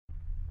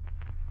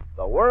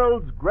the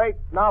world's great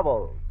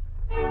novels.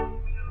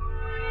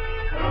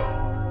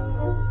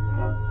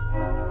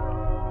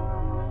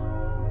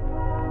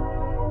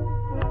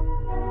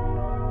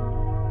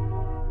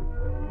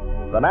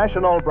 The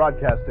National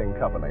Broadcasting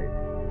Company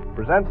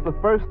presents the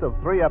first of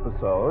 3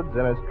 episodes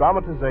in its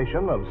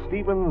dramatization of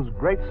Stephen's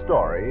great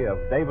story of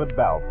David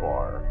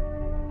Balfour,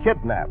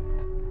 Kidnapped,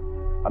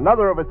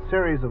 another of its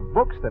series of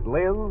books that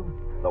live,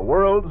 the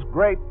world's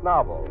great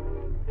novels.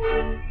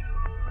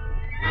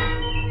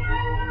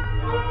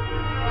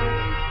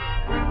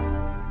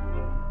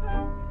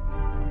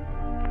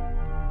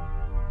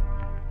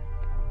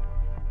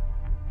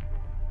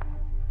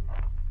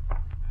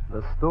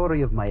 The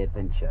story of my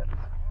adventures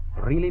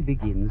really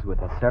begins with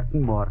a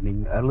certain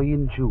morning early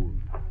in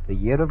June, the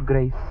year of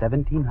grace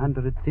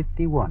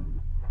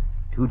 1751,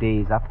 2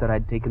 days after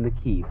I'd taken the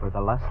key for the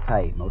last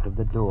time out of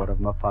the door of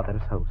my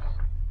father's house.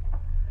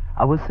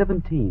 I was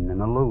 17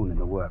 and alone in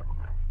the world.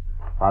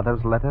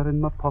 Father's letter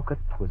in my pocket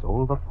was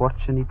all the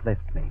fortune he'd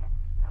left me.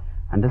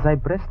 And as I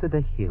breasted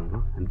a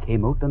hill and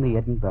came out on the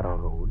Edinburgh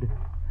road,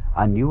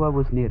 I knew I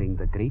was nearing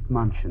the great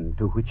mansion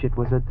to which it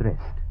was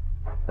addressed,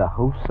 the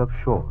House of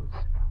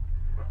Shaws.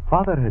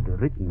 Father had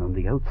written on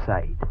the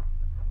outside,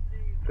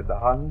 "To the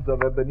hands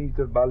of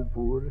Ebenezer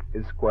Balfour,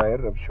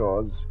 Esquire of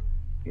Shaws,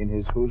 in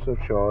his House of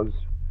Shaws,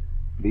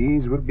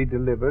 these will be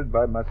delivered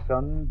by my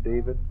son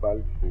David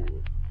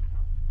Balfour."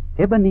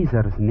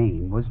 Ebenezer's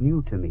name was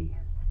new to me,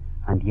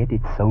 and yet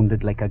it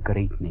sounded like a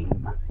great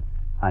name.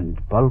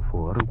 And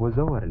Balfour was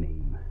our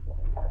name.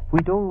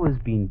 We'd always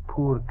been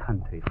poor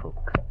country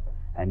folk,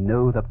 and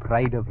now the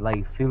pride of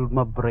life filled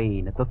my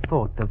brain at the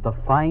thought of the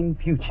fine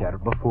future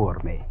before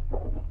me.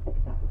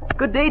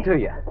 Good day to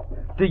you.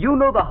 Do you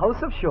know the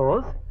House of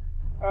Shaws?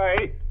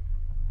 Aye.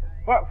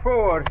 What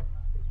for?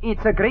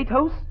 It's a great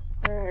house.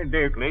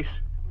 Doubtless.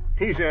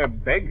 'Tis a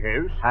big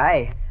house.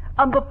 Aye,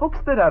 and the folks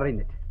that are in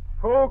it.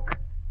 Folk?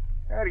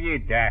 Are you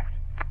daft?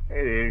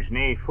 There's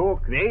nae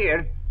folk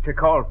there to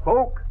call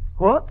folk.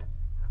 What?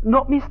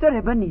 Not Mr.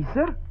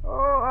 Ebenezer?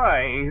 Oh,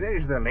 aye,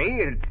 there's the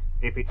laird,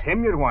 if it's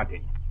him you're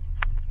wanting.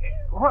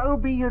 What'll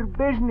be your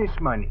business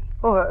money?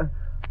 Oh,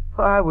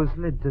 I was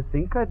led to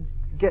think I'd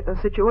get a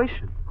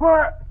situation.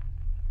 What?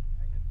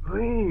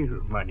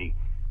 Well, money,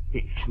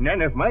 it's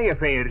none of my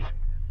affairs.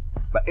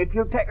 But if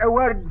you'll take a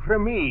word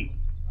from me,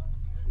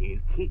 you'll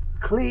keep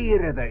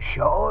clear of the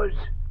Shaws.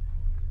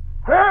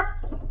 Hup!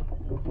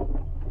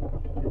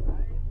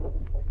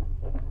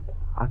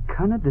 I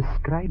cannot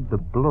describe the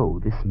blow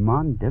this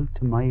man dealt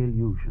to my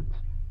illusions.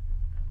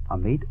 I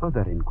made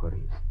other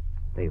inquiries.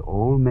 They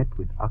all met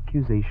with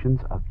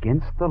accusations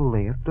against the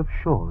Laird of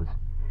Shaws,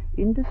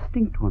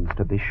 indistinct ones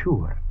to be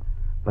sure,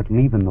 but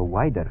leaving the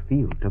wider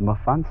field to my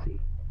fancy.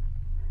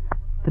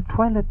 The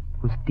twilight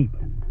was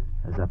deepening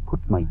as I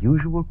put my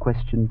usual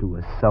question to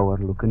a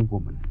sour-looking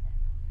woman.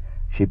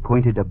 She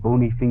pointed a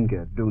bony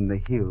finger down the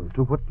hill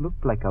to what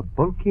looked like a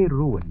bulky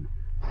ruin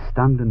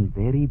standing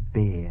very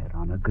bare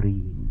on a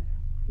green.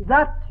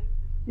 That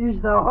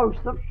is the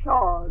House of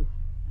Shaws.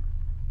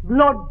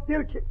 Blood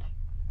built it.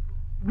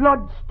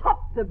 Blood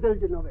stopped the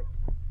building of it.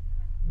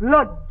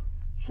 Blood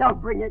shall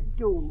bring it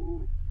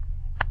down.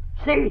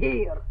 See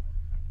here.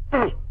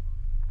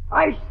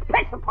 I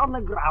spit upon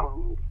the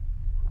ground.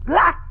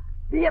 Black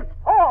be its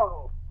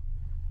fall.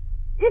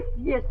 If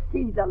ye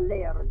see the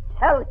laird,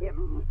 tell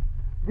him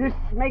this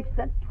makes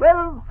the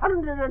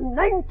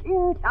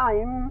 1219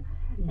 time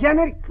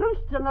Jenny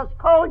Clouston has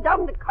called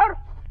down the curse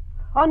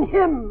on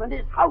him and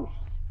his house,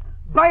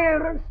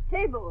 byre and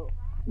stable,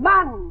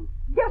 man,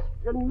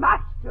 guest and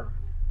master,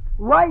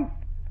 wife,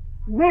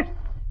 miss,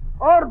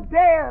 or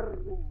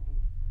bairn.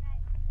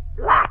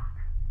 Black,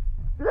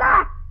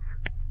 black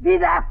be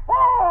their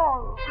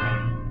fall.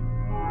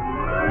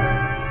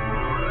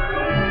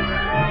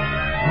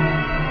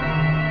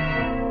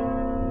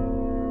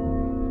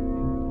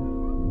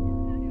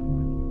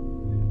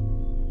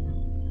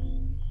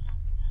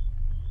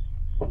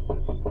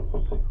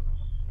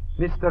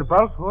 Mr.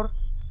 Balfour?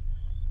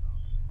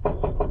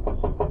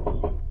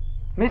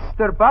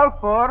 Mr.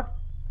 Balfour?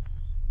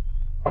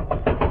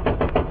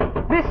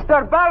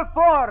 Mr.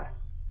 Balfour!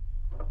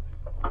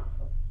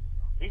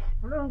 This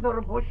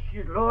blunderbuss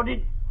is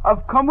loaded.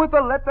 I've come with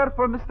a letter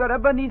for Mr.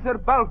 Ebenezer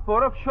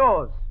Balfour of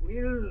Shaws.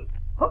 We'll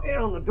put it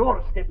on the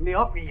doorstep, me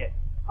offer you.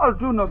 I'll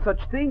do no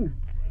such thing.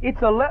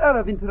 It's a letter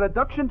of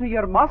introduction to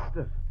your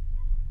master.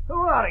 Who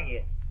are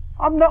you?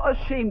 I'm not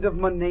ashamed of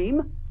my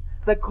name.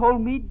 They call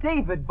me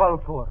David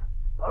Balfour.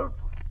 Balfour?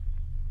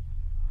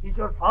 Is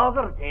your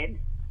father dead?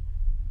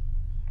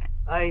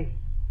 Aye,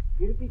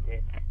 he'll be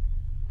dead.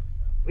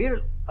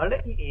 Well, I'll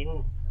let you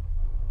in.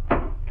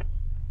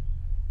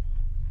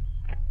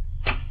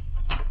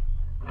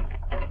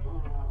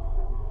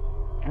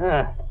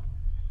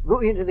 Go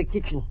into the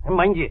kitchen, and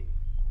mind you,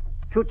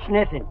 touch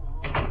nothing.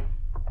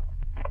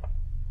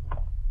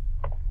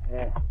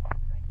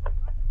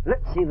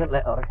 Let's see the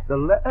letter. The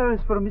letter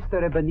is for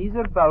Mr.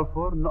 Ebenezer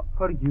Balfour, not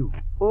for you.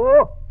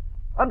 Oh,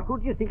 and who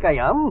do you think I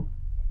am?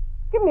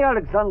 Give me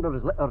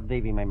Alexander's letter,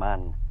 Davy, my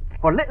man.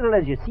 For little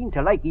as you seem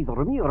to like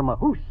either me or my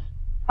house,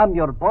 I'm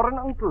your born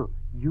uncle.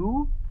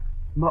 You?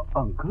 My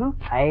uncle?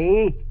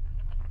 Aye.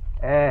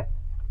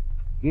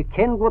 You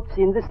ken what's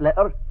in this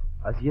letter?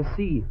 As you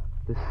see,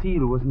 the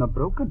seal wasn't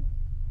broken.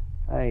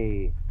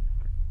 Aye.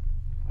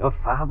 Your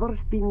father's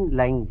been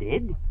lying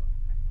dead.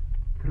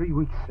 3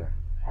 weeks, sir.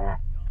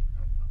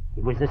 He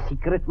was a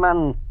secret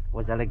man,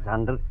 was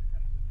Alexander.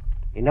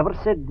 He never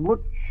said much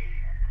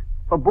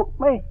about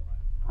me.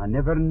 I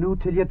never knew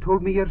till you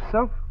told me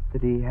yourself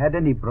that he had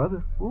any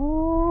brother.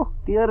 Oh,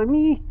 dear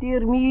me, dear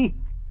me.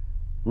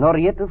 Nor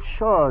yet of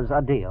Shaw's, I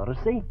dare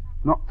say.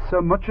 Not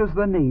so much as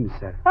the name,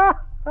 sir.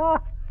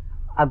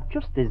 I'm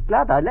just as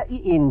glad I let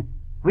you in.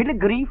 We'll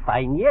agree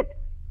fine yet.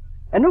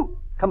 And now,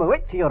 come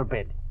away to your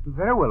bed.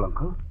 Very well,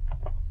 Uncle.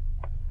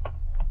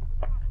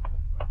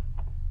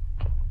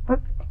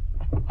 But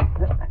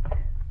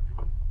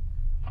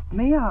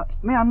may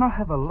I not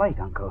have a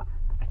light, Uncle?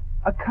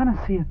 I can't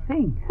see a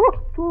thing.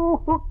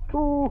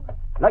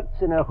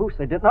 Lights in a house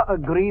I did not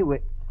agree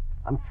with.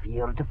 I'm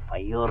feared of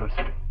fires.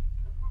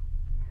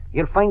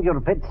 You'll find your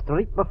bed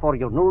straight before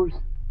your nose,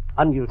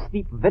 and you'll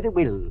sleep very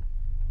well.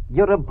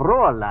 You're a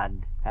braw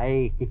lad.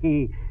 Aye,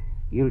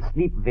 you'll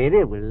sleep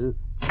very well.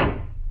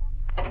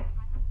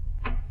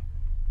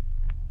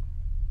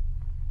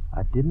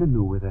 I didn't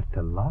know whether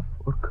to laugh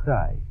or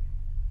cry.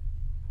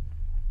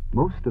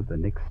 Most of the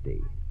next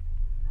day,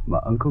 my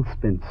uncle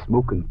spent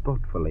smoking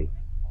thoughtfully,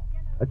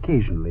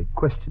 occasionally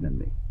questioning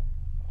me.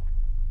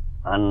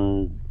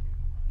 And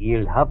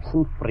you'll have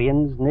some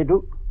friends, no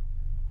doubt?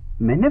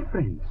 Many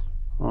friends.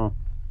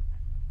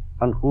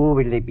 And who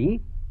will they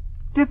be?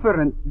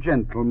 Different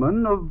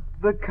gentlemen of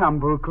the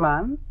Campbell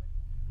clan.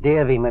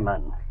 Davy, my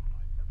man,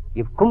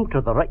 you've come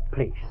to the right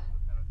place.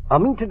 I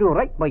mean to do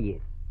right by you.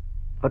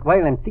 But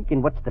while I'm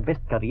thinking what's the best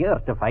career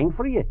to find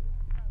for you,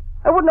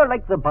 I wouldn't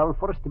like the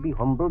Balfours to be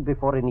humbled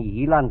before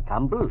any Elan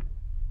Campbell.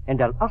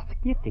 And I'll ask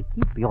you to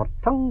keep your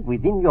tongue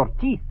within your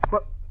teeth.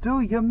 What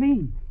do you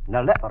mean?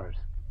 No letters,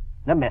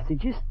 no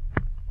messages,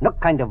 no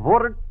kind of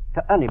word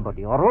to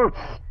anybody, or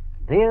else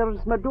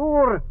there's my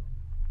door.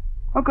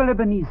 Uncle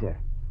Ebenezer,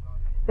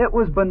 it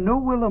was by no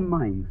will of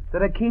mine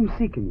that I came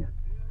seeking you.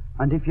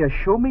 And if you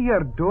show me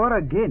your door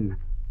again,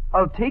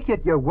 I'll take you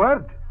at your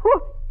word.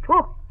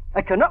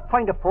 I cannot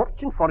find a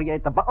fortune for you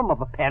at the bottom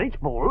of a porridge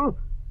bowl.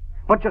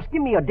 But just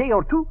give me a day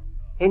or two,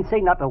 and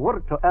say not a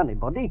word to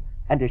anybody,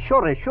 and as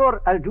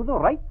sure, I'll do the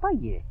right by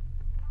you.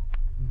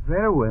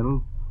 Very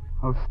well,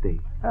 I'll stay.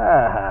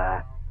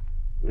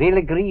 We'll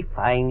agree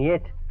fine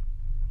yet.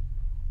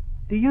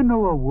 Do you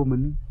know a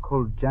woman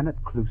called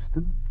Janet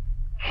Clouston?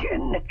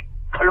 Janet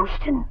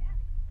Clouston?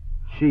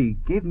 She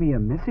gave me a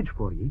message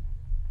for you.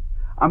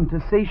 I'm to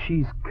say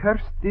she's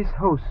cursed this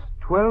house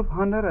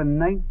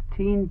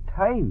 1,219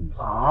 times.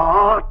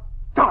 Oh,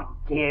 God,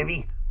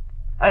 Davy.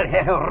 I'll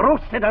have her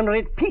roasted on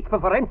red peat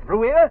before I'm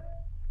through here.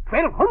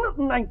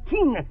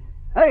 1,219.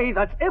 Aye,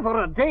 that's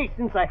ever a day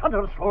since I had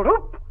her sold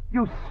up.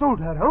 You sold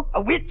her up?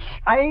 A witch,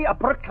 aye, a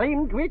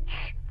proclaimed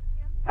witch.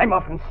 I'm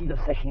off and see the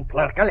session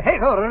clerk. I'll have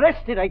her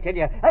arrested, I tell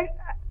you.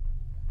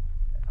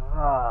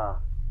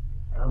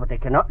 But I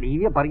cannot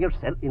leave you by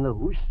yourself in the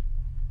house.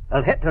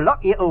 I'll have to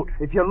lock you out.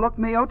 If you lock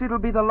me out, it'll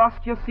be the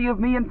last you see of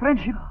me in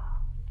friendship.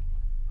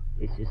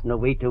 This is no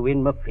way to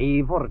win my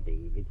favor,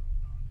 David.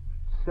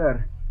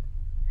 Sir,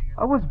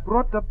 I was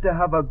brought up to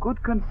have a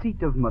good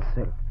conceit of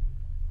myself.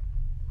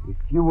 If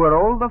you were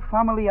all the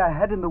family I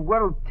had in the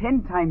world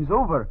 10 times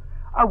over,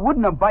 I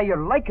wouldn't have buy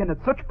your liking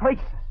at such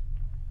prices.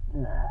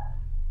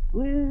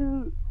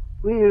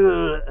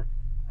 Well,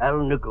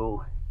 I'll no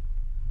go.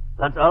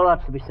 That's all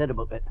that's to be said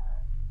about it.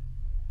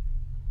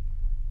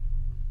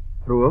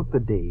 Throughout the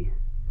day,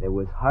 there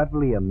was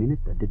hardly a minute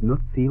I did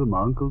not feel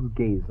my uncle's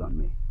gaze on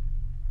me.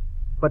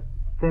 But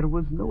there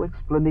was no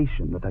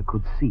explanation that I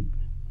could see.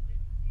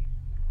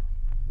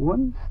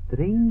 One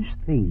strange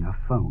thing I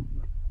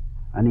found,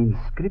 an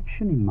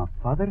inscription in my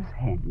father's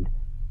hand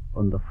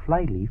on the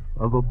flyleaf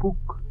of a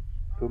book.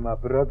 To my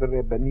brother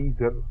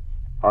Ebenezer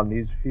on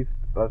his 5th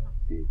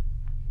birthday.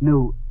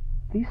 No,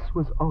 this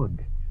was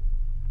odd.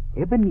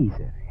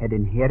 Ebenezer had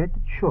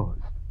inherited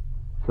Shaw's,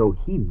 so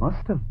he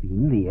must have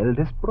been the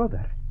eldest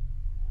brother.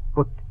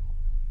 But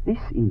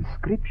this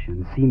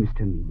inscription seems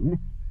to mean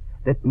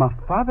that my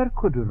father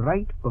could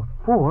write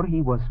before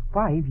he was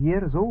 5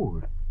 years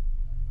old.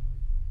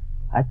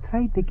 I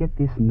tried to get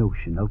this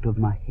notion out of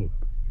my head,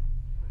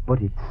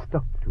 but it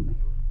stuck to me.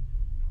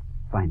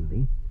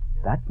 Finally,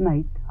 that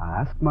night,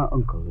 I asked my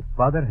uncle if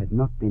father had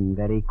not been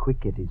very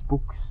quick at his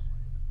books.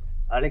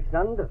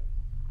 Alexander?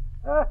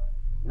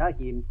 Not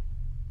him.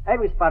 I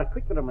was far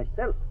quicker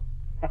myself.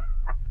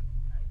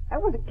 I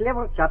was a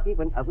clever chappie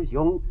when I was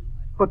young.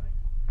 But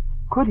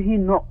could he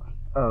not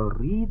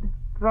read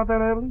rather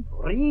early?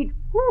 Read?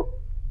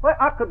 Why,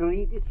 I could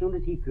read as soon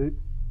as he could.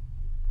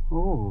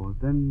 Oh,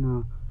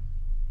 then,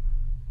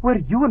 were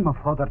you and my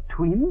father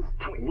twins?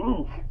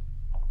 Twins?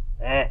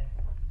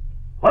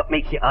 What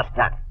makes you ask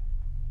that?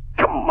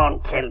 Come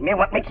on, tell me,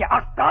 what makes you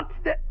ask that?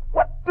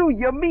 What do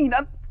you mean?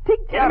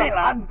 Take Tell me, your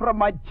lad. hand from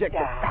my jacket.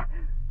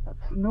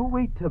 That's no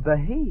way to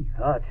behave.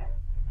 God.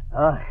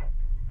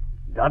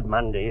 That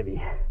man,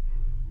 Davy.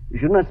 You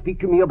should not speak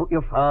to me about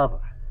your father.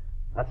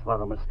 That's where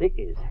the mistake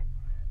is.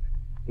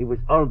 He was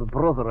all the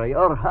brother I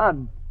ever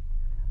had.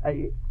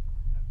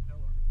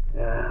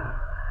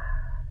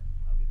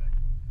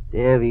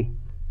 Davy,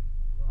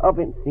 I've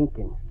been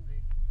thinking.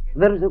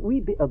 There's a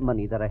wee bit of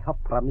money that I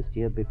have promised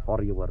you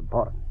before you were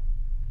born.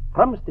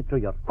 Promised it to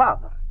your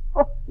father.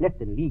 Oh,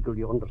 nothing legal,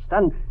 you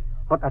understand.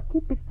 But I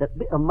keep that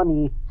bit of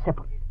money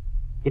separate.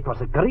 It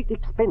was a great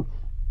expense,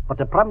 but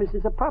a promise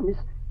is a promise.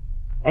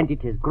 And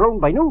it has grown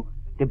by now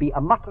to be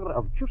a matter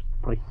of just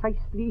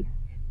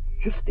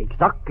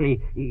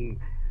exactly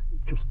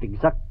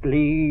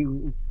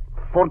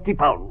 40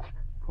 pounds.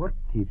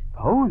 40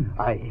 pounds?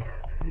 Aye,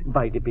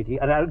 by the pity,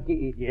 and I'll give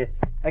it you.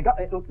 I got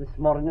it out this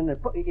morning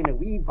and put it in a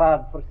wee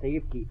bag for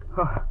safekeeping.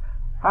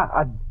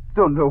 I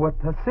don't know what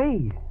to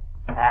say.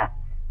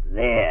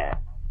 There.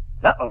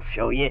 That'll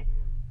show you.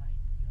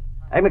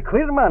 I'm a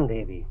queer man,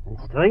 Davy, and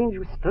strange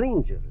with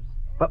strangers.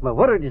 But my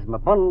word is my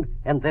bond,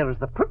 and there's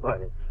the proof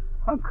of it.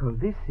 Uncle,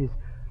 this is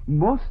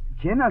most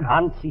generous.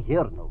 And see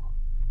here now.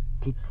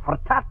 Tit for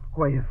tat.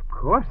 Why, of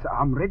course,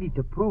 I'm ready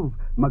to prove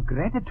my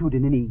gratitude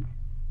in any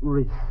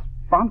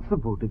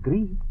responsible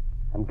degree.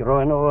 I'm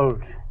growing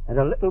old and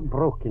a little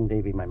broken,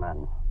 Davy, my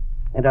man.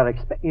 And I'll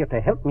expect you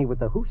to help me with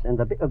the house and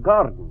the bit of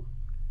garden.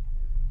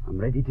 I'm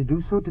ready to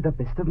do so to the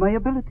best of my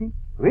ability.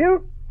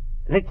 Well,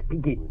 let's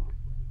begin.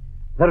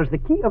 There's the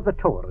key of the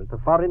tower at the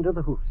far end of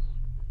the house.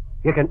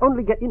 You can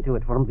only get into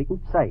it from the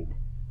inside,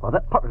 for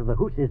that part of the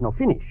house is no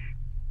finish.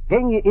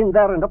 Gang you in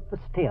there and up the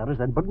stairs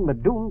and bring me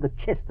down the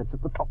chest that's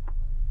at the top.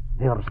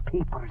 There's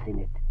papers in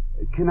it.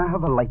 Can I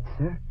have a light,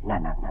 sir? No.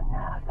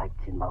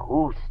 Light's in my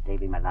house,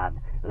 Davy, my lad.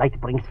 Light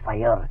brings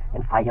fire,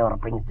 and fire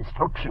brings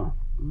destruction.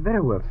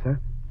 Very well, sir.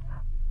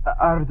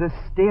 Are the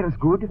stairs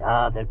good?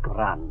 They're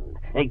grand.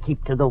 They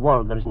keep to the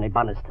wall, there's no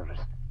banisters.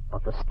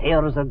 But the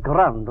stairs are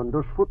grand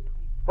underfoot.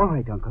 All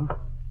right, Uncle.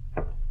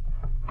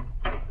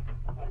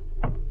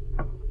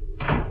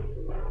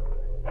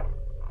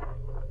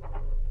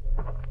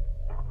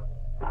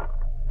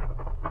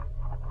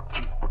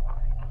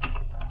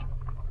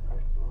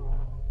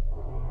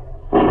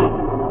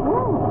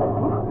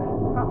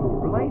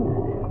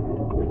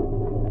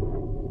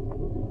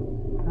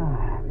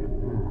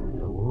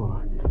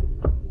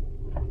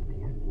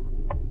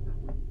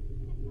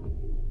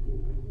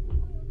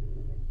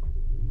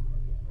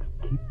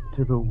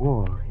 To the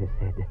wall, he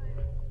said.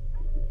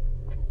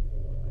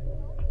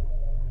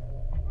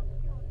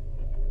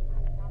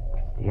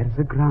 Stairs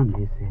are grand,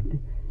 he said.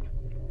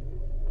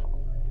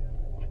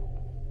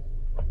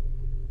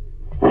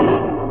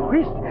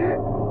 Whist!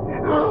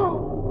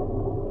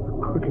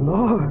 Good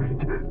Lord!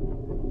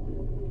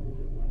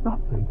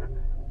 Nothing.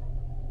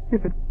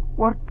 If it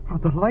weren't for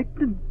the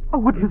lightning, I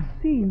wouldn't have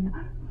seen.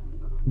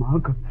 My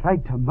uncle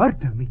tried to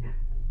murder me.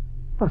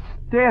 The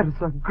stairs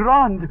are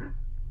grand.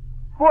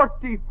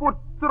 40-foot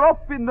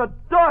drop in the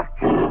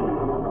dark.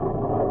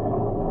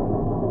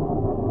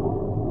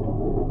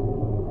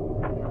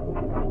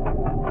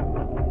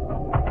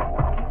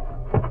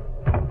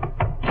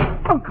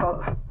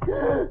 Uncle.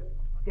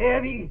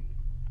 Davy.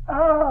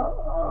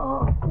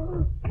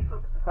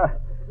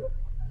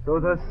 So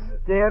the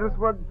stairs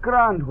were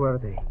grand, were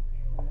they?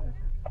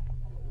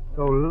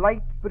 So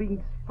light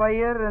brings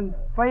fire and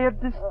fire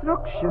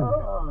destruction.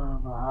 Oh,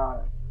 my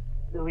heart.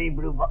 The wee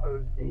blue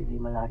bottle, Davy,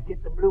 my lad.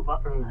 Get the blue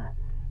bottle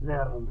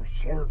there on the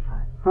shelf.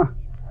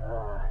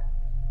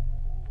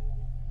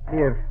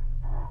 Here.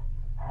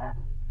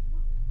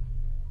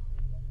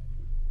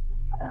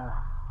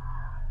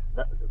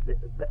 That's a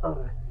bit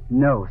better.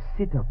 No,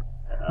 sit up.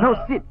 No,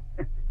 sit.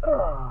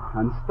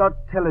 And start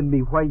telling me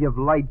why you've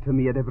lied to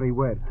me at every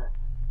word.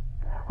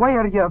 Why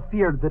are you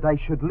afeard that I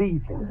should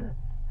leave you?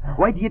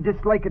 Why do you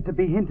dislike it to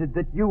be hinted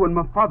that you and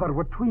my father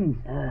were twins?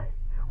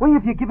 Why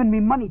have you given me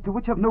money to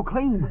which I've no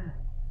claim?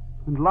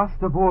 And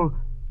last of all,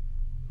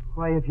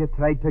 why have you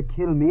tried to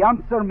kill me?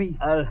 Answer me.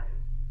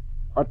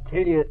 I'll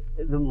tell you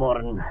in the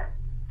morning.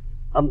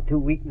 I'm too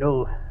weak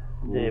now,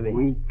 Davy.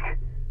 Weak?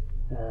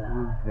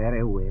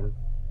 Very well.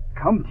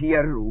 Come to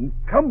your room.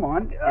 Come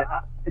on.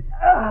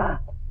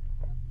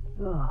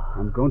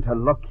 I'm going to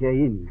lock you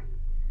in.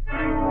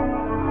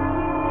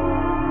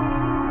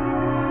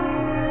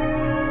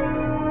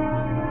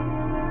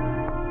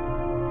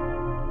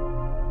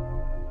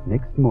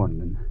 Next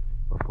morning,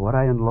 before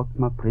I unlocked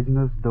my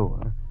prisoner's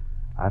door,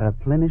 I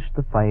replenished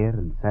the fire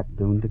and sat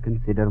down to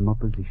consider my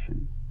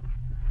position.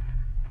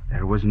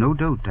 There was no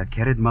doubt I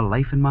carried my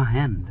life in my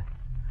hand,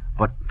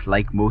 but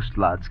like most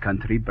lads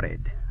country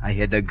bred, I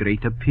had a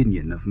great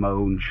opinion of my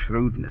own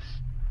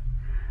shrewdness.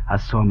 I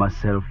saw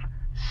myself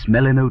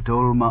smelling out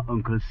all my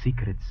uncle's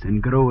secrets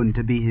and growing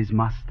to be his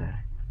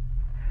master.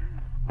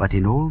 But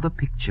in all the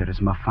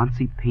pictures my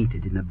fancy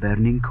painted in the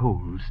burning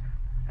coals,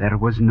 there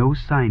was no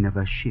sign of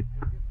a ship,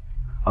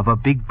 of a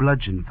big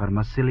bludgeon for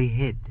my silly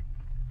head,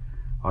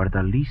 or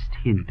the least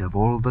hint of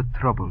all the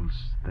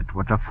troubles that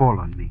were to fall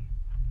on me.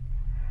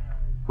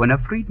 When I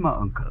freed my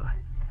uncle,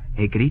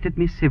 he greeted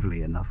me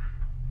civilly enough,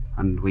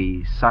 and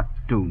we sat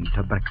down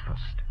to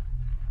breakfast.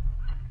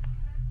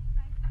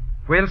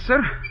 Well,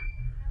 sir,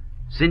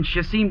 since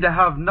you seem to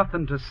have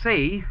nothing to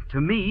say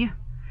to me,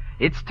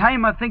 it's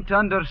time, I think, to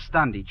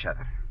understand each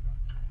other.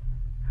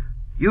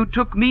 You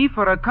took me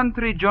for a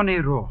country Johnny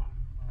Rowe.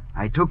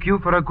 I took you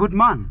for a good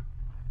man.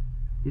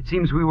 It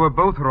seems we were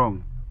both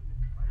wrong.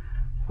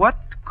 What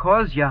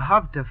cause you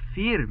have to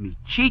fear me,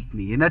 cheat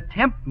me, and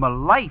attempt my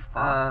life?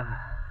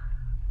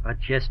 But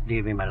yes,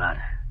 Davy, my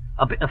lad.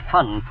 A bit of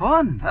fun.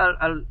 Fun?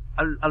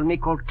 I'll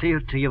make all clear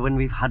to you when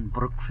we've had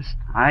breakfast.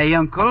 Aye,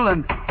 Uncle,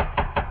 and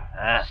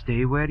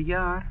stay where you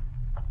are.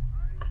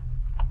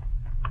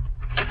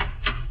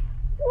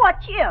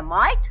 What cheer,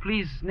 mate?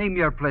 Please name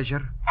your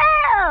pleasure.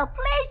 Oh,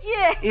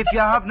 pleasure. If you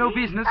have no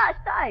business.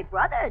 Stay,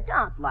 brother.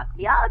 Don't lock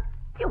me out.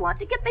 You want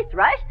to get me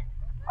thrashed?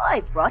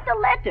 I brought a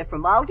letter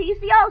from old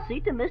Easy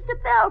Elsie to Mr.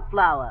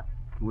 Bellflower.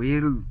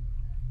 We'll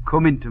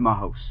come into my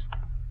house.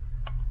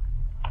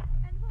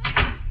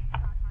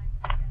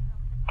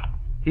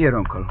 Here,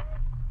 Uncle.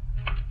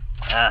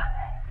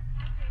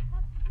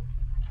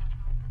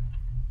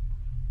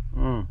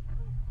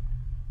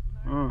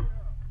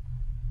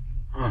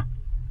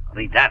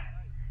 Read that.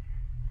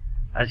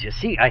 As you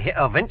see, I hit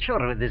a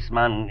venture with this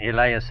man,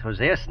 Elias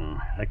Hoseason,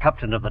 the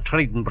captain of the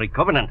Tridenbury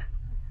Covenant.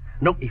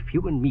 Now, if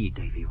you and me,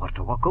 Davy, were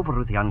to walk over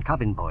with yon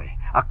cabin boy,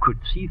 I could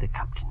see the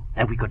captain,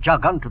 and we could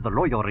jog on to the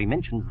lawyer he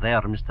mentions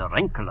there, Mr.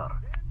 Rankeler.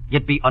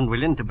 You'd be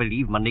unwilling to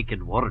believe my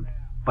naked word,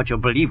 but you'll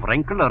believe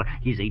Rankeler.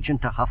 He's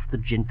agent to half the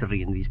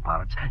gentry in these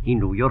parts. He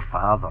knew your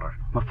father.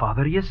 My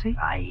father, you say?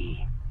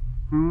 Aye.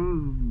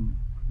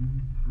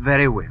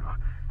 Very well.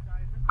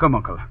 Come,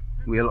 Uncle.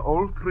 We'll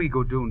all three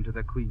go down to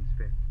the Queen's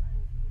Fair.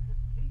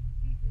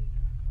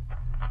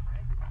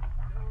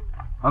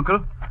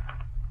 Uncle,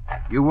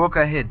 you walk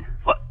ahead.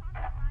 What?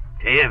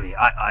 Davy,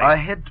 I...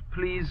 Ahead,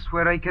 please,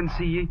 where I can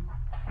see ye.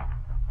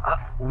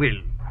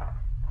 Will.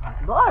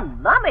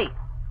 Lord, lummy.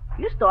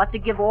 You start to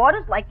give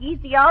orders like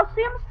Easy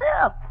Elsie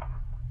himself.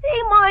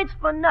 He minds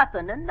for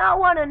nothing, and no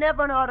one in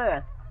heaven or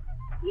earth.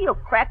 He'll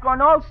crack on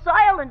old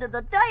Sile into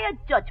the day of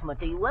judgment,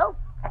 he will.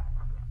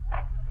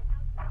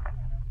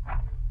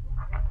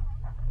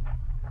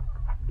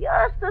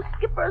 Yes, the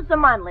skipper's a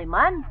manly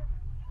man.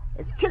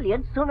 As kill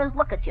you'd soon as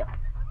look at you.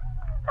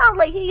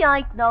 Only he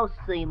ain't no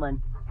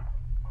seaman.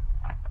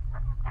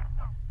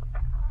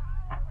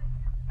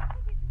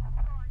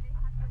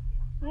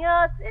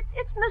 Yes,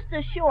 it's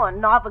Mr. Shorn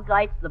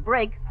navigates the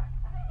brig.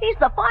 He's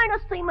the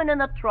finest seaman in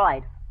the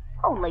trade.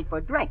 Only for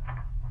drink.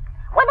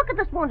 Well, look at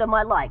this wound on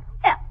my leg.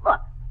 Yeah,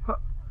 look.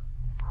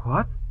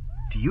 What?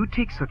 Do you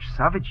take such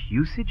savage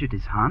usage at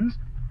his hands?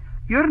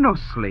 You're no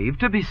slave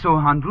to be so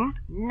handled.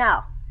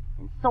 No,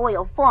 and so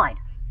he'll find.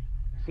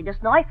 See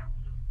this knife?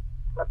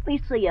 Let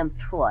me see him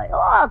try. Oh,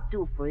 I'll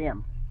do for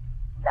him.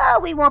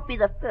 No, he won't be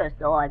the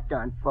first I've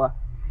done for.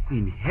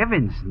 In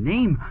heaven's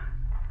name,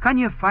 can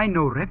you find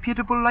no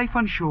reputable life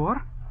on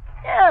shore?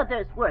 Yeah,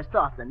 there's worse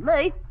off than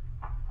me.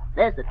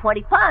 There's the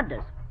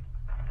 20-pounders.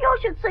 You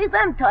should see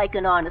them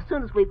taken on as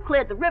soon as we've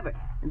cleared the river,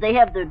 and they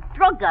have their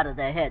drug out of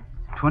their heads.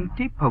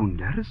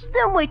 20-pounders?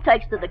 Then we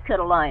takes to the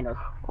Carolinas.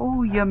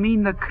 Oh, you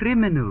mean the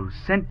criminals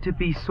sent to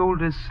be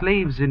sold as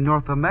slaves in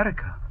North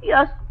America?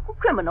 Yes,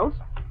 criminals.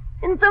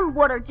 And them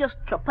what are just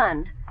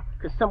trepanned,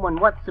 because someone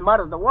wants them out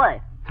of the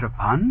way.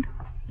 Trepanned?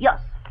 Yes,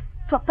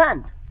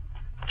 trepanned.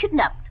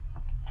 Kidnapped.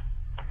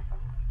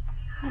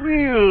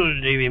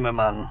 Well, Davy, my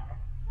man,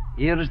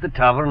 here is the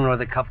tavern where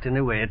the captain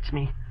awaits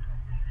me.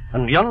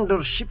 And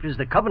yonder ship is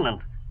the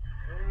Covenant.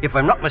 If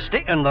I'm not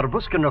mistaken, they're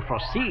busking her for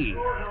sea.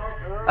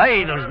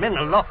 Aye, there's men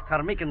aloft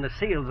are making the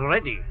sails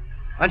ready.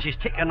 And she's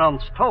taking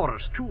on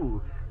stores,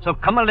 too. So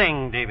come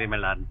along, Davy, my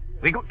lad.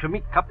 We got to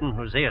meet Captain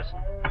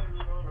Hoseason.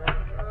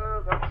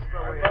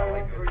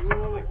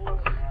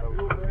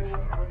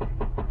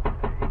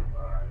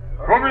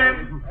 Come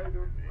in.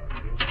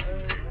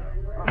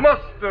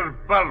 Master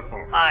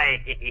Balfour.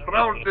 Aye.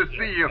 Proud to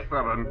see you,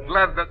 sir, and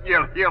glad that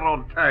you're here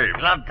on time.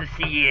 Glad to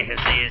see you,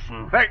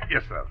 Hoseason. Thank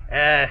you,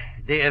 sir.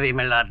 Davy,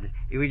 my lad,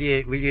 will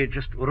you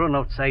just run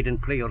outside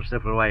and play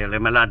yourself a while,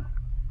 my lad?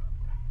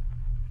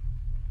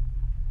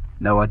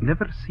 Now, I'd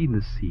never seen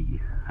the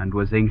sea, and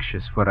was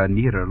anxious for a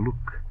nearer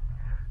look.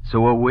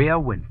 So away I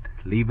went,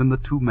 leaving the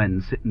two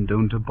men sitting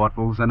down to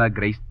bottles and a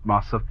great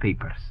mass of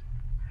papers.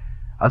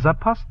 As I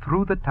passed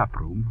through the tap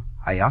room,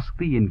 I asked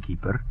the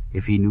innkeeper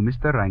if he knew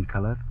Mr.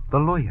 Rankeler, the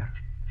lawyer.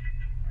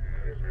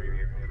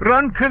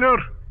 Rankeler?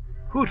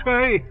 Who's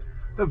I?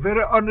 A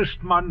very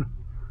honest man.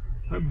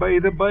 By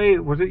the by,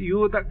 was it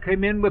you that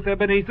came in with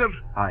Ebenezer?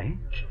 Aye.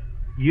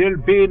 You'll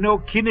be no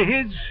kin of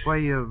his? Why,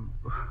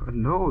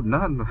 no,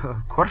 none.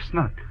 Of course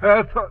not.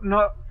 I thought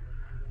not.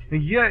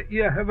 Yet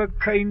you have a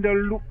kind of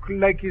look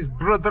like his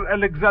brother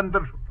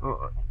Alexander.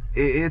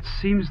 It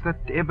seems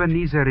that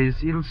Ebenezer is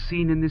ill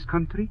seen in this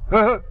country.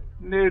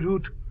 Nay,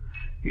 Root.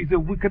 He's a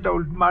wicked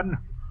old man,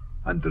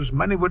 and there's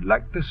many would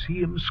like to see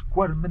him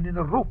squirming in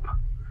a rope.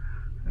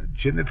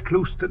 Janet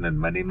Clouston and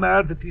many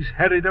more that he's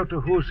harried out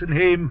of house and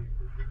hame.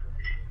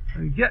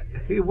 Yet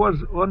he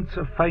was once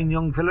a fine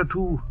young fellow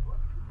too,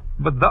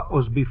 but that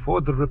was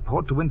before the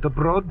report went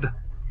abroad.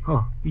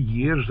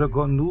 Years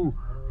ago now.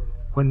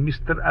 when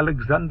Mr.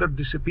 Alexander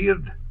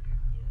disappeared.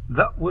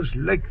 That was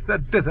like the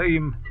death of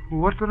him.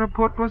 What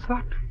report was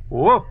that?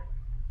 Oh,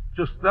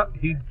 just that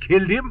he'd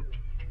killed him.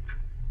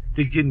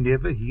 Did you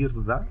never hear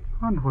that?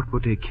 And what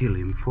would they kill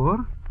him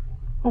for?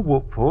 Oh,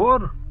 what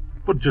for?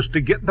 But just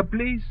to get the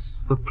place.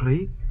 The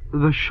place?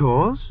 The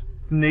Shaws?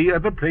 Nae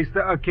other place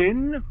that I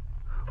ken.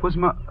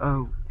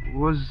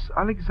 Was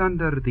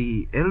Alexander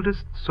the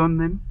eldest son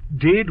then?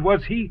 Dead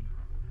was he.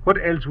 What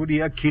else would he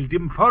have killed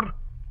him for?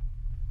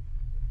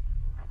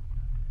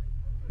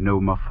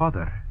 No, my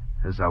father,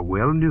 as I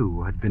well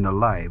knew, had been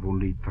alive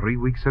only 3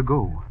 weeks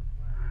ago.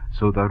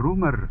 So the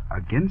rumor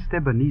against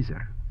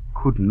Ebenezer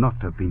could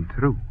not have been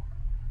true.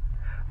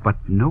 But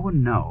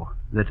knowing now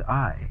that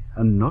I,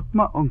 and not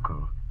my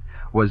uncle,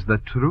 was the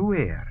true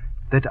heir,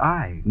 that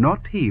I,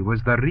 not he,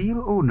 was the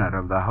real owner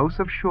of the House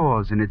of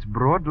Shaws in its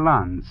broad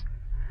lands,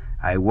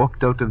 I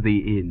walked out of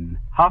the inn,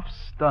 half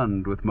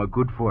stunned with my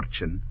good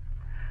fortune.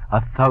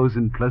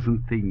 1,000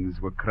 pleasant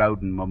things were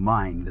crowding my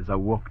mind as I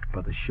walked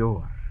by the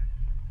shore.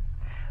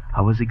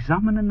 I was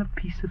examining a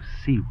piece of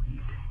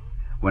seaweed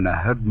when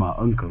I heard my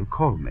uncle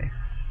call me.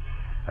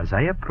 As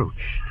I approached,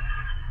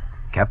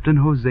 Captain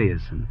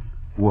Hoseason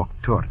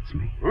walked towards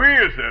me.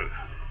 Well, sir,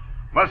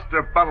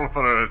 Master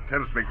Balfour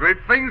tells me great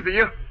things of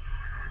you.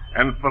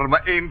 And for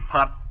my own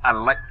part, I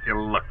like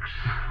your looks.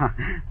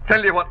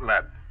 Tell you what,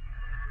 lad.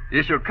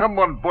 You shall come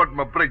on board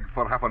my brig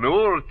for half an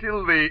hour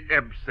till the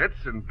ebb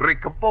sets and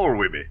drink a bowl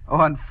with me.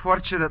 Oh,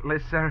 unfortunately,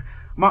 sir,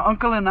 my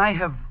uncle and I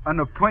have an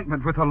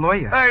appointment with a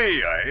lawyer.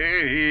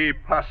 Aye, he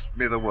passed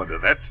me the word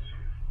of that.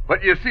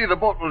 But you see, the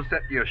boat will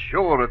set you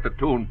ashore at the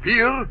Toon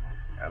Pier,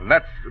 and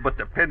that's but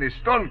a penny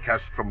stone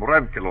cast from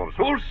Rankilore's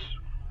house.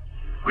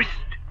 Whist!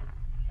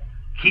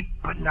 Keep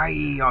an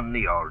eye on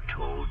the old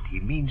toad. He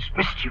means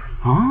mischief.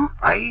 Huh?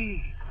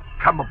 Aye.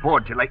 Come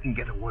aboard till I can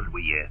get a word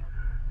with you.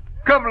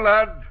 Come,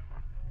 lad.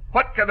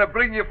 What can I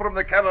bring you from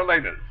the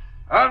Carolinas?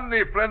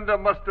 Any friend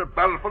of Master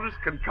Balfour's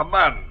can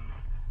command.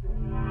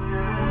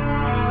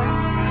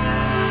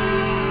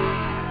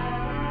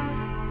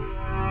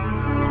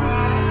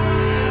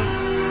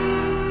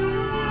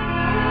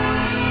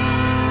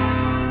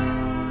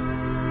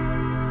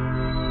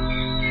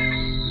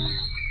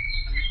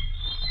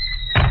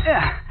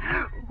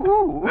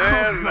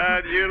 Well,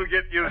 lad, you'll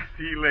get your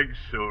sea legs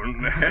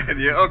soon, and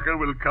your uncle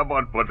will come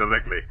on board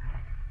directly.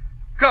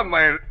 Come,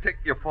 I'll take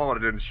you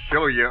forward and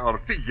show you our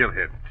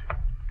figurehead.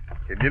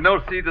 Can you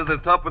now see to the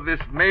top of this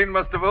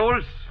mainmast of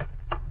ours?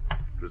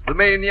 It was the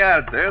main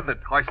yard there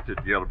that hoisted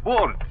your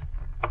board.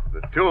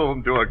 The two of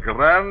them do a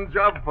grand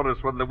job for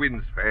us when the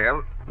winds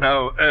fail.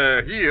 Now,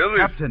 here is...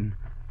 Captain,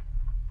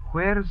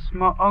 where's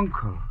my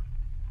uncle?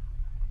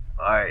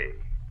 Aye.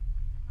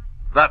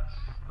 That's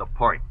the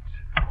point.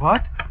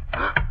 What?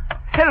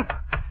 Help!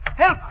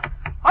 Help!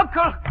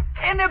 Uncle!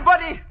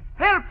 Anybody!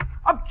 Help!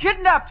 I'm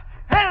kidnapped!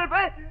 Help!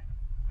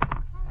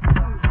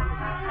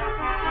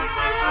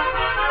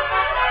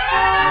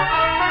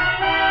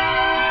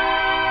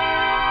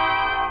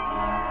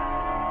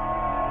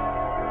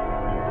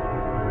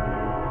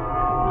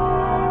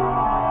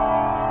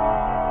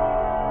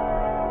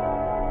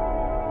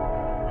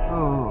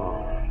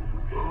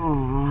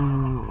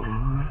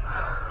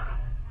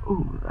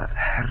 Oh, that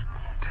hurt.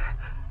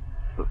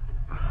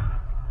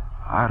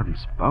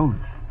 Arms bound.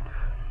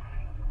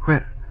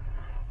 Where?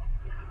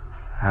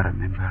 I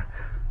remember.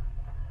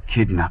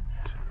 Kidnapped.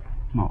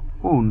 My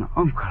own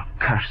uncle,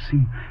 curse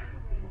him.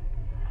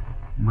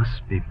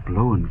 Must be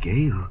blowing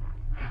gale.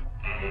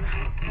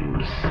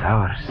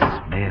 Sour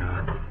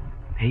smell.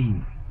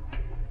 Pain.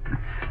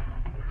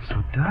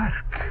 So dark.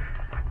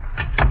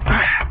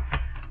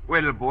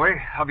 Well, boy,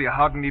 have you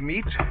had any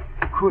meat?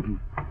 Couldn't.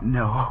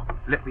 No.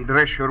 Let me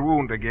dress your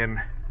wound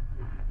again.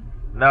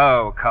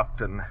 Now,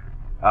 Captain.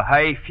 A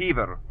high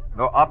fever.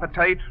 No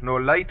appetite, no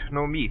light,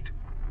 no meat.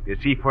 You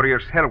see for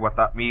yourself what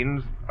that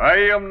means. I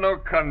am no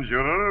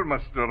conjurer,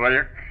 Master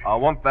Ryak. I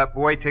want that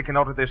boy taken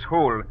out of this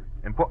hole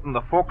and put in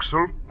the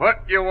forecastle.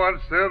 What you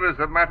want, sir, is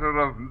a matter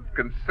of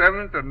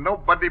concern to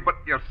nobody but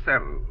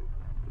yourself.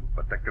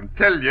 But I can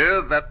tell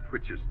you that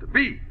which is to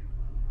be.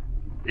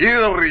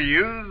 Here he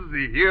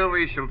is, here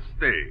he shall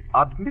stay.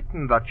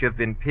 Admitting that you've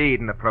been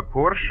paid in a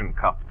proportion,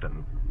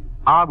 Captain,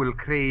 I will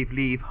crave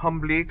leave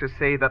humbly to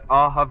say that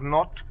I have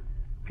not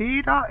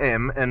paid I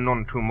am, and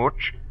none too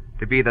much,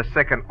 to be the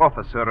second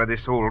officer of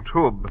this old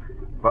tub,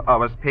 but I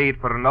was paid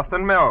for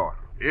nothing more.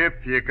 If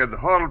you could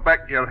hold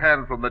back your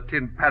hand from the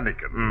tin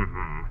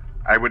pannikin,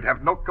 I would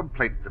have no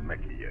complaint to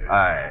make of you.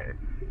 Aye.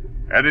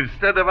 And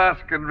instead of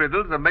asking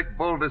riddles, I make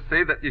bold to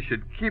say that you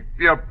should keep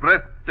your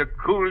breath to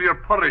cool your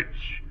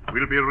porridge.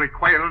 Will be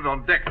required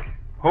on deck.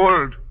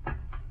 Hold.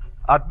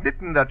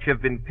 Admitting that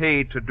you've been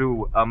paid to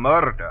do a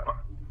murder.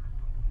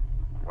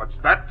 What's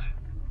that?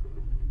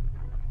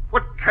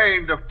 What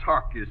kind of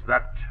talk is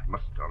that,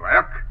 Mr.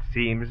 Ryak?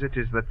 Seems it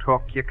is the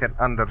talk you can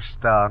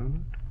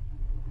understand.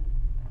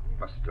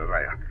 Mr.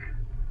 Ryak,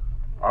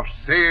 I've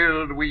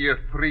sailed with you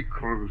 3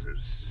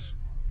 cruises.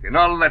 In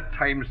all that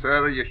time,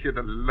 sir, you should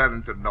have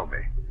learned to know me.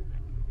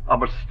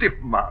 I'm a stiff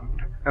man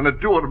and a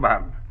dour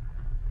man.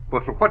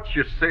 But what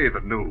you say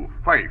the new,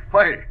 fie.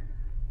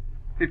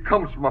 It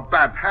comes from a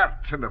bad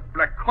heart and a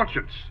black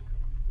conscience.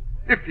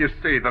 If you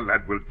say the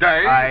lad will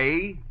die...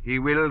 Aye, he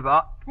will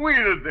that.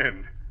 Well,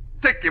 then,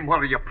 take him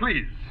where you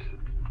please.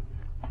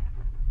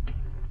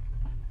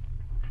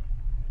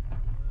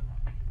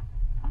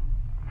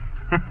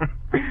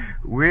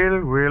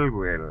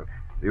 Well.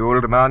 The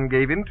old man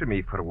gave in to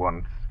me for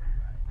once.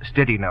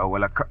 Steady now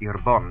while I cut your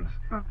bonds.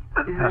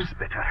 That's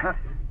better.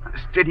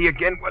 Steady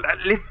again while I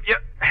lift you.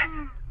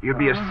 You'll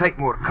be a sight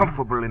more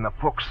comfortable in the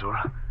forecastle.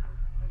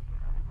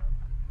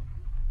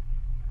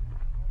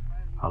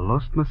 I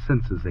lost my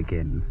senses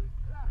again,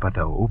 but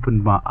I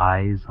opened my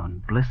eyes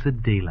on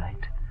blessed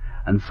daylight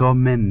and saw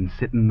men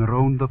sitting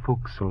round the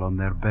forecastle on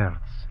their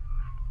berths.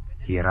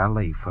 Here I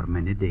lay for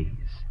many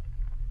days.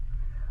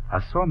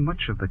 I saw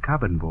much of the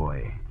cabin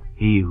boy,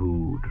 he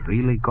who'd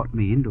really got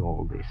me into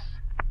all this.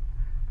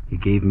 He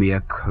gave me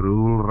a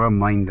cruel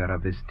reminder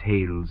of his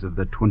tales of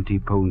the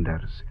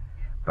 20-pounders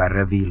by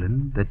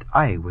revealing that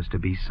I was to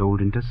be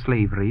sold into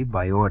slavery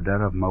by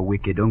order of my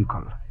wicked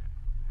uncle.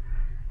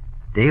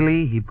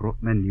 Daily he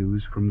brought me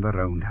news from the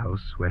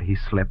roundhouse where he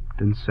slept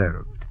and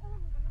served.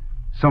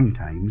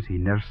 Sometimes he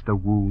nursed a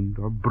wound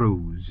or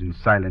bruise in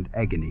silent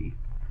agony.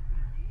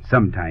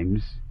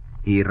 Sometimes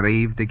he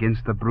raved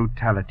against the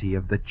brutality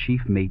of the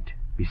chief mate,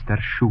 Mr.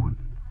 Schuon.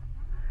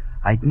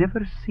 I'd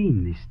never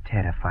seen this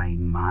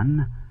terrifying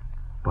man,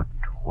 but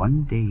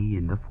one day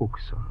in the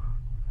forecastle.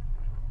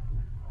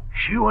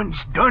 Schuon's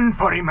done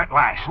for him at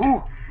last.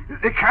 Who?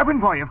 The cabin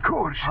boy, of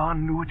course. I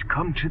knew it'd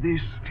come to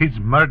this. 'Tis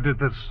murder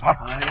that's hot.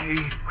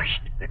 I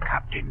wished the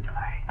captain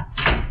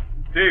died.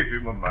 Davy,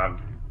 my man.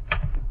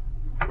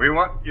 We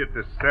want you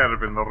to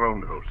serve in the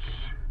roundhouse.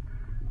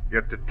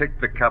 You're to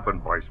take the cabin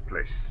boy's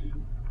place.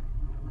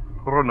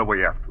 Run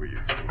away after you.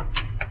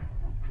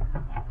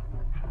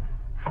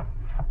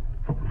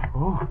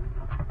 Oh,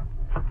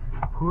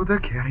 they're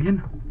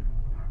carrying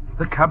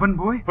the cabin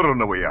boy?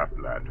 Run away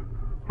after, lad.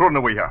 Run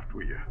away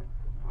after you.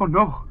 Oh,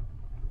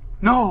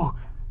 no.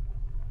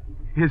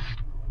 He's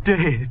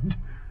dead.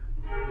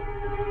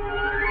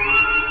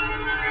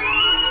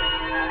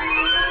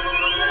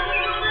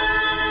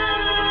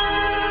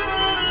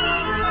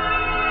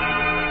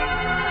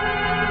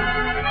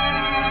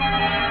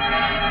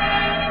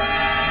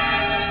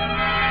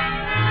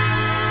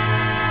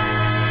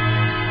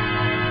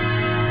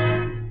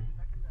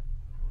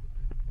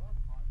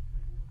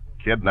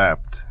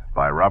 Kidnapped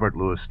by Robert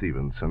Louis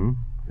Stevenson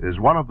is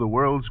one of the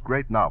world's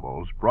great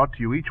novels brought to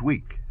you each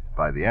week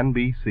by the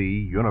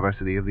NBC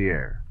University of the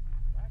Air.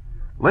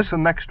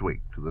 Listen next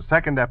week to the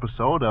second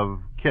episode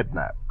of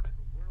Kidnapped.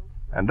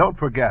 And don't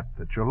forget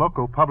that your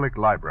local public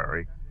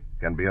library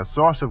can be a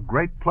source of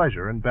great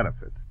pleasure and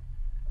benefit.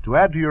 To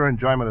add to your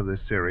enjoyment of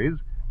this series,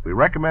 we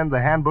recommend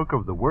the Handbook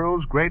of the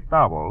World's Great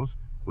Novels,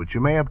 which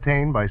you may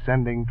obtain by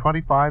sending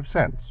 25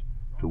 cents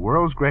to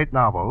World's Great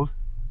Novels,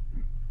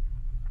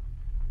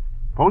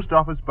 Post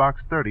Office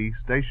Box 30,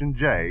 Station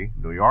J,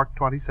 New York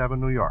 27,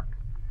 New York.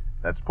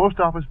 That's Post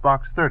Office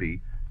Box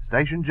 30,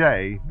 Station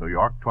J, New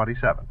York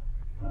 27.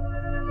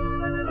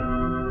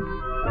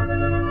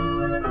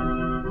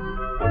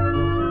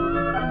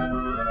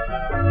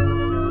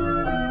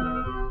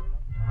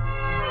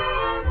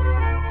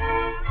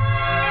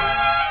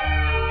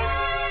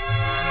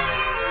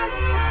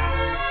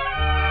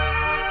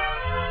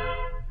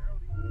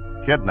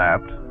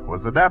 Kidnapped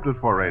was adapted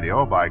for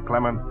radio by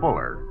Clement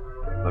Fuller.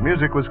 The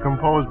music was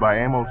composed by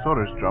Emil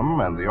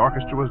Soderstrom, and the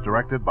orchestra was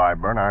directed by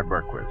Bernard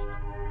Berquist.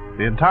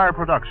 The entire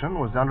production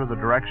was under the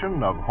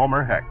direction of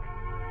Homer Heck.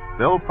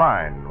 Bill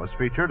Fine was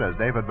featured as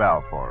David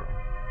Balfour.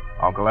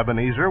 Uncle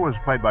Ebenezer was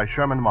played by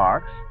Sherman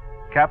Marks,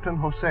 Captain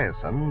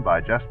Hoseason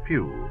by Jess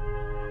Pugh,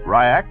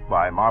 Ryak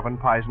by Marvin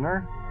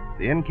Peisner,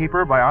 the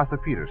Innkeeper by Arthur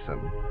Peterson,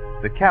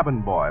 the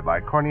Cabin Boy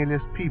by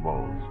Cornelius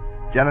Peebles,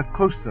 Janet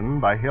Clouston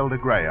by Hilda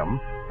Graham,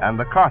 and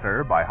the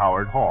Carter by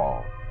Howard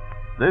Hall.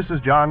 This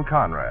is John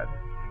Conrad.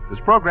 This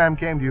program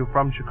came to you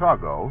from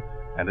Chicago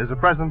and is a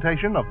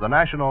presentation of the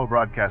National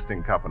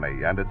Broadcasting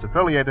Company and its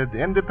affiliated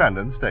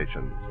independent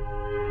stations.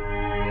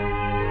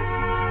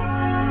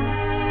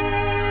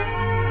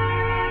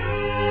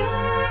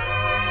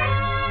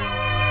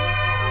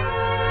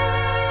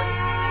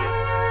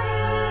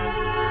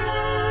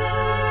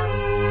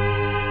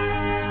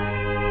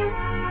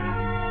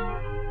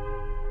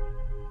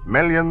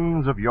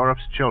 Millions of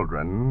Europe's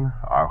children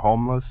are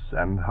homeless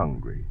and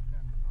hungry.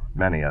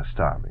 Many are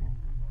starving.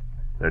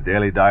 Their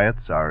daily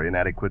diets are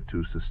inadequate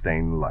to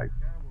sustain life.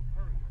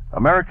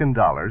 American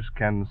dollars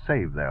can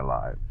save their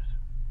lives.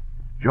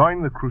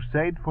 Join the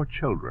Crusade for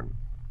Children.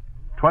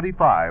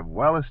 25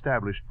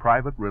 well-established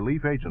private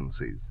relief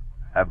agencies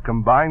have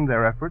combined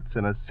their efforts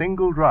in a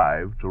single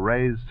drive to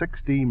raise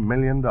 $60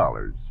 million.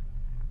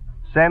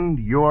 Send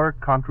your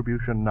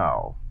contribution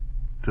now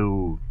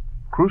to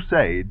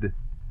Crusade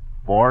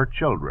for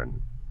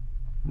Children,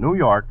 New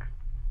York,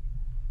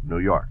 New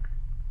York.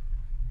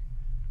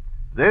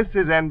 This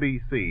is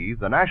NBC,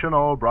 the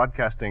National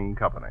Broadcasting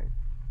Company.